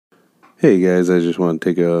Hey guys, I just want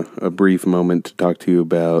to take a brief moment to talk to you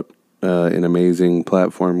about an amazing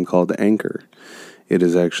platform called Anchor. It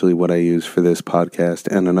is actually what I use for this podcast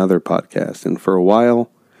and another podcast. And for a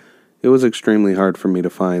while, it was extremely hard for me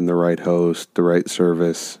to find the right host, the right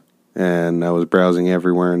service. And I was browsing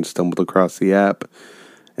everywhere and stumbled across the app.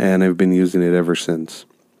 And I've been using it ever since.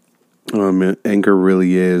 Anchor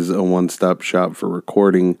really is a one-stop shop for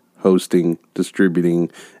recording, hosting,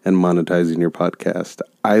 distributing, and monetizing your podcast.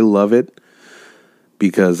 I love it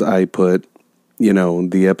because I put,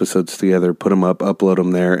 the episodes together, put them up, upload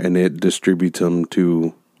them there, and it distributes them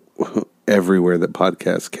to everywhere that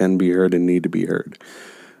podcasts can be heard and need to be heard.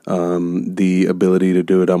 The ability to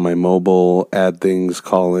do it on my mobile, add things,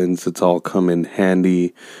 call-ins, it's all come in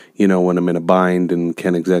handy, when I'm in a bind and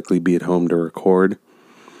can't exactly be at home to record.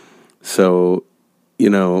 So,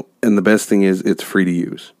 and the best thing is it's free to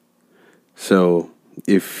use. So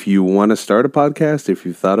if you want to start a podcast, if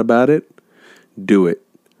you've thought about it, do it.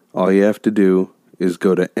 All you have to do is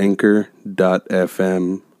go to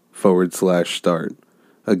anchor.fm/start.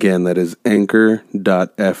 Again, that is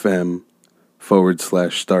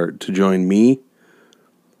anchor.fm/start to join me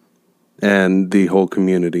and the whole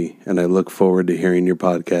community. And I look forward to hearing your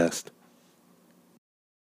podcast.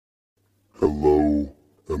 Hello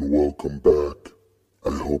and welcome back. I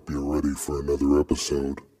hope you're ready for another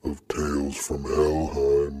episode of Tales from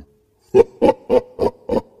Helheim.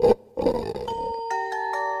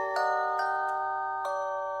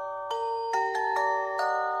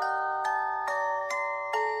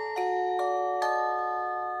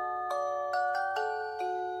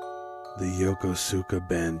 The Yokosuka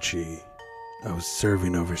Banshee. I was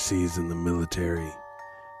serving overseas in the military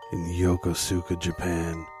in Yokosuka,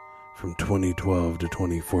 Japan from 2012 to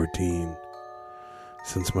 2014.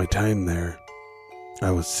 Since my time there, I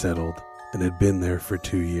was settled and had been there for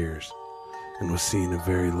 2 years and was seeing a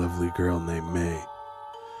very lovely girl named May.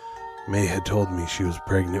 May had told me she was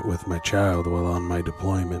pregnant with my child while on my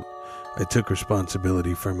deployment. I took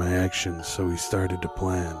responsibility for my actions, so we started to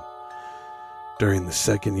plan. During the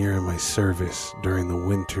second year of my service, during the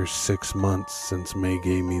winter 6 months since May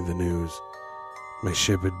gave me the news, my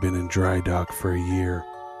ship had been in dry dock for a year.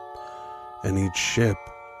 And each ship,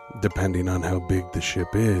 depending on how big the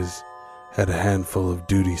ship is, had a handful of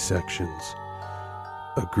duty sections.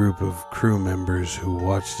 A group of crew members who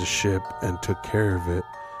watched the ship and took care of it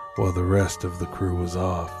while the rest of the crew was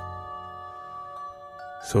off.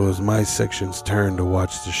 So it was my section's turn to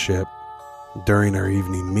watch the ship. During our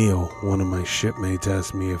evening meal, one of my shipmates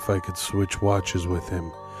asked me if I could switch watches with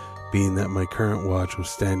him, being that my current watch was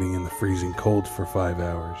standing in the freezing cold for 5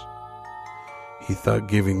 hours. He thought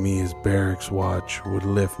giving me his barracks watch would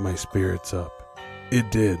lift my spirits up. It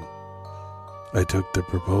did. I took the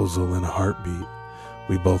proposal in a heartbeat.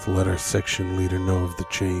 We both let our section leader know of the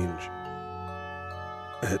change.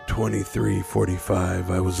 At 23:45,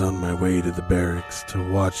 I was on my way to the barracks to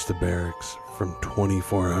watch the barracks from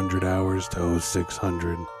 2400 hours to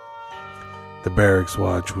 0600. The barracks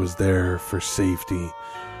watch was there for safety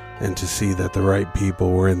and to see that the right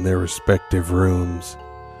people were in their respective rooms.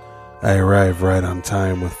 I arrived right on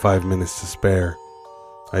time with 5 minutes to spare.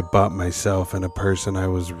 I bought myself and a person I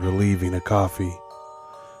was relieving a coffee.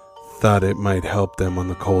 Thought it might help them on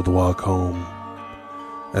the cold walk home.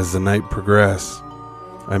 As the night progressed,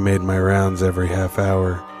 I made my rounds every half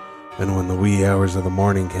hour, and when the wee hours of the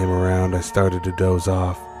morning came around, I started to doze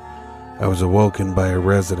off. I was awoken by a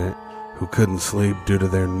resident who couldn't sleep due to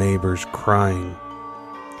their neighbors crying.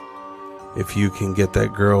 "If you can get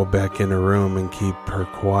that girl back in her room and keep her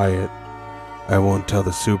quiet, I won't tell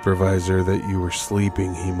the supervisor that you were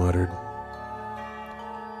sleeping," he muttered.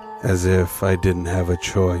 As if I didn't have a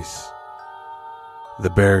choice.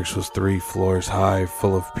 The barracks was 3 floors high,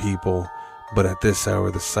 full of people, but at this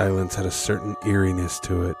hour the silence had a certain eeriness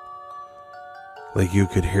to it. Like you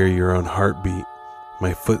could hear your own heartbeat.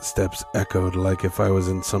 My footsteps echoed like if I was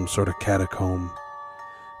in some sort of catacomb.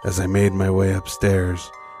 As I made my way upstairs,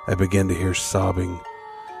 I began to hear sobbing.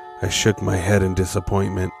 I shook my head in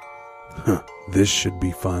disappointment. This should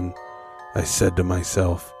be fun, I said to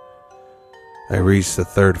myself. I reached the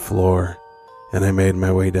 3rd floor, and I made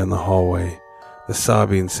my way down the hallway. The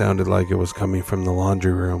sobbing sounded like it was coming from the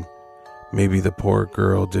laundry room. Maybe the poor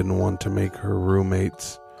girl didn't want to make her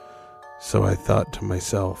roommates, so I thought to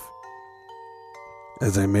myself.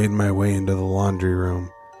 As I made my way into the laundry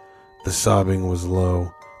room, the sobbing was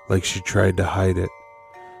low, like she tried to hide it.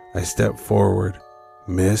 I stepped forward.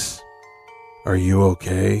 "Miss, are you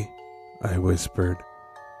okay?" I whispered.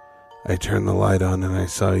 I turned the light on and I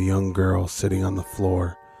saw a young girl sitting on the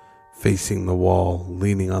floor, facing the wall,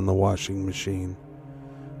 leaning on the washing machine.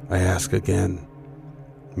 I asked again,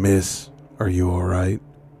 "Miss, are you alright?"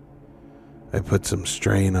 I put some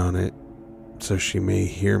strain on it so she may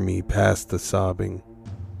hear me past the sobbing.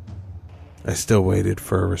 I still waited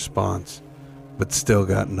for a response, but still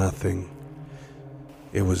got nothing.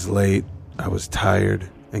 It was late, I was tired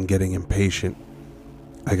and getting impatient.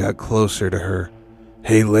 I got closer to her.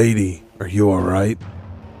 "Hey lady, are you alright?"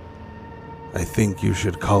 "I think you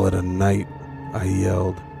should call it a night," I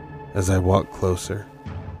yelled as I walked closer.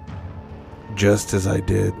 Just as I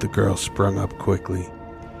did, the girl sprung up quickly.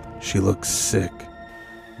 She looked sick.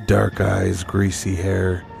 Dark eyes, greasy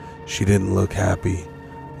hair. She didn't look happy,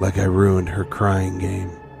 like I ruined her crying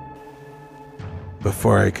game.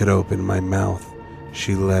 Before I could open my mouth,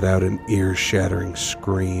 she let out an ear-shattering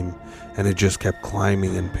scream, and it just kept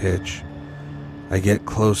climbing in pitch. I get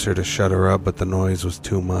closer to shut her up, but the noise was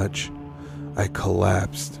too much. I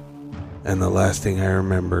collapsed, and the last thing I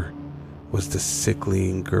remember was the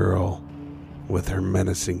sickly girl with her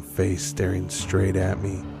menacing face staring straight at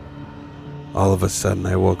me. All of a sudden,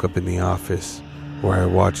 I woke up in the office where I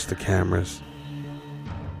watched the cameras.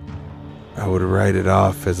 I would write it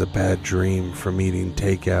off as a bad dream from eating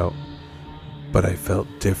takeout, but I felt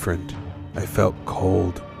different. I felt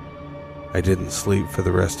cold. I didn't sleep for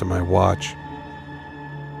the rest of my watch.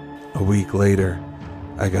 A week later,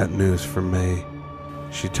 I got news from May.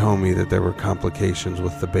 She told me that there were complications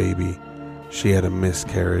with the baby. She had a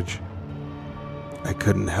miscarriage. I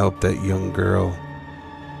couldn't help that young girl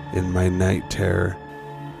in my night terror,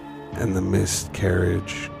 and the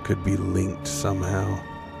miscarriage could be linked somehow.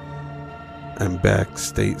 I'm back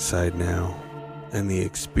stateside now, and the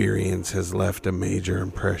experience has left a major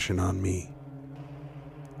impression on me.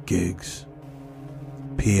 Gigs.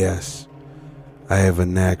 P.S. I have a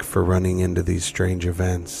knack for running into these strange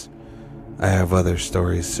events. I have other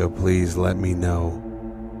stories, so please let me know.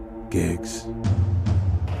 Gigs.